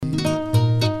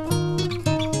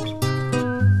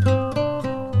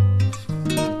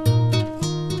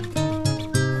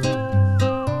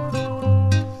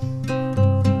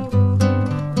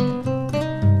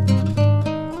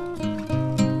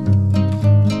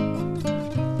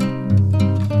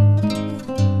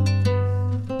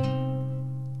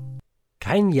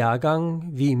Kein Jahrgang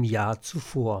wie im Jahr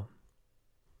zuvor.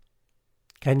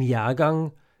 Kein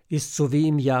Jahrgang ist so wie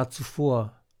im Jahr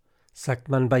zuvor, sagt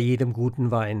man bei jedem guten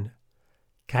Wein.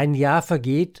 Kein Jahr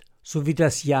vergeht, so wie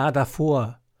das Jahr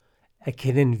davor,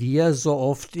 erkennen wir so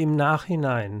oft im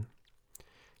Nachhinein.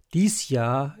 Dies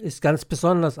Jahr ist ganz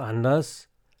besonders anders,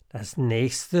 das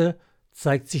nächste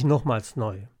zeigt sich nochmals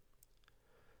neu.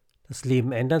 Das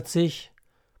Leben ändert sich,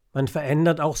 man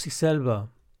verändert auch sich selber.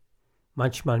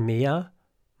 Manchmal mehr,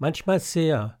 manchmal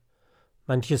sehr,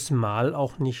 manches Mal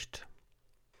auch nicht.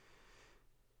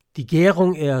 Die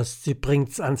Gärung erst, sie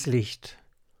bringt's ans Licht.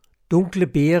 Dunkle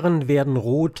Beeren werden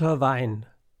roter Wein.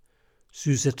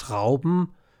 Süße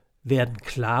Trauben werden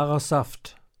klarer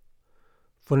Saft.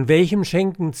 Von welchem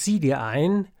schenken sie dir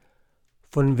ein?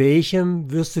 Von welchem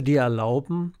wirst du dir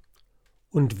erlauben?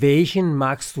 Und welchen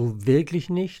magst du wirklich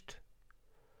nicht?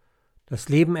 Das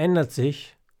Leben ändert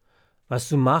sich. Was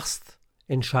du machst,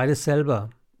 entscheide selber.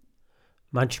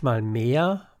 Manchmal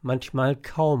mehr, manchmal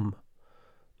kaum.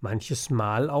 Manches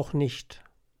Mal auch nicht.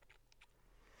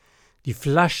 Die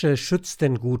Flasche schützt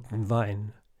den guten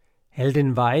Wein, hält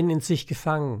den Wein in sich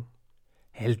gefangen,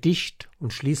 hält dicht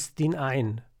und schließt ihn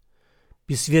ein,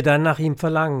 bis wir dann nach ihm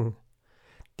verlangen,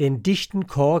 den dichten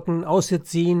Korken aus ihr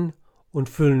ziehen und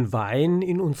füllen Wein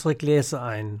in unsere Gläser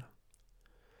ein.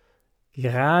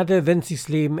 Gerade wenn sich's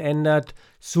Leben ändert,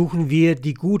 suchen wir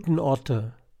die guten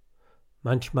Orte,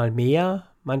 manchmal mehr,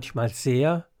 manchmal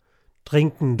sehr,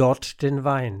 trinken dort den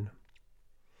Wein.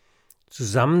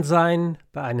 Zusammen sein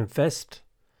bei einem Fest,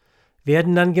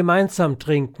 werden dann gemeinsam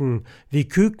trinken, wie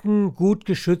Küken gut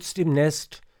geschützt im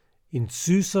Nest, in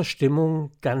süßer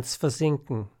Stimmung ganz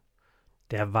versinken.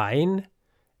 Der Wein,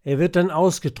 er wird dann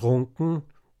ausgetrunken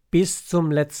bis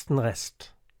zum letzten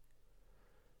Rest.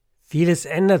 Vieles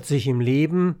ändert sich im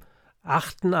Leben,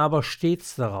 achten aber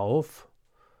stets darauf,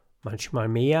 manchmal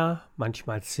mehr,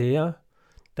 manchmal sehr,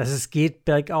 dass es geht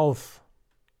bergauf.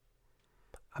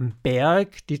 Am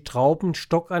Berg die Trauben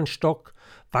Stock an Stock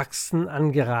wachsen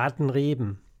an geraden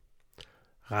Reben,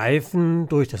 reifen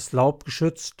durch das Laub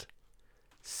geschützt,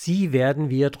 sie werden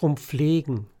wir drum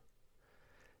pflegen.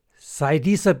 Sei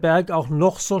dieser Berg auch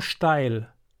noch so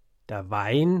steil, der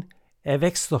Wein, er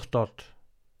wächst doch dort.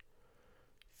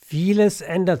 Vieles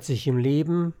ändert sich im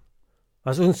Leben,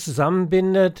 was uns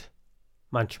zusammenbindet,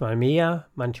 manchmal mehr,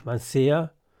 manchmal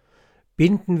sehr,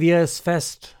 binden wir es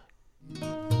fest.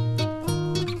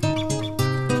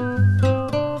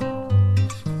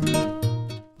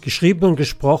 Geschrieben und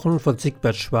gesprochen von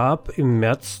Siegbert Schwab im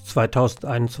März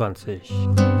 2021.